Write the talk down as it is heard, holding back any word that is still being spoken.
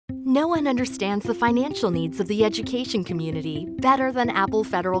No one understands the financial needs of the education community better than Apple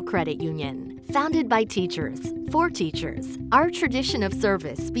Federal Credit Union. Founded by teachers, for teachers, our tradition of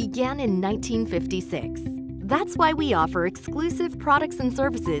service began in 1956. That's why we offer exclusive products and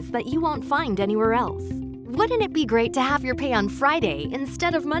services that you won't find anywhere else. Wouldn't it be great to have your pay on Friday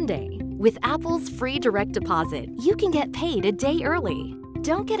instead of Monday? With Apple's free direct deposit, you can get paid a day early.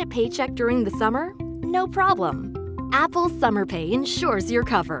 Don't get a paycheck during the summer? No problem. Apple's Summer Pay ensures you're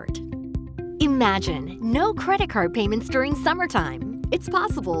covered. Imagine no credit card payments during summertime. It's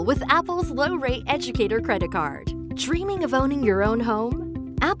possible with Apple's low-rate Educator credit card. Dreaming of owning your own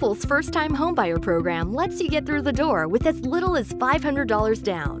home? Apple's first-time homebuyer program lets you get through the door with as little as $500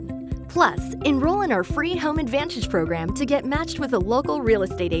 down. Plus, enroll in our free Home Advantage program to get matched with a local real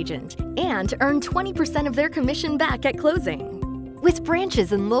estate agent and earn 20% of their commission back at closing. With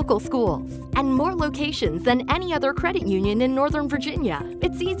branches in local schools and more locations than any other credit union in Northern Virginia,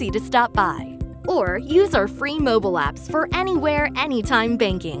 it's easy to stop by. Or use our free mobile apps for anywhere, anytime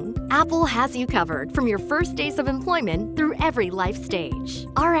banking. Apple has you covered from your first days of employment through every life stage.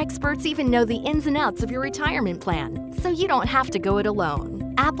 Our experts even know the ins and outs of your retirement plan, so you don't have to go it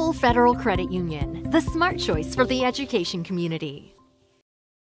alone. Apple Federal Credit Union, the smart choice for the education community.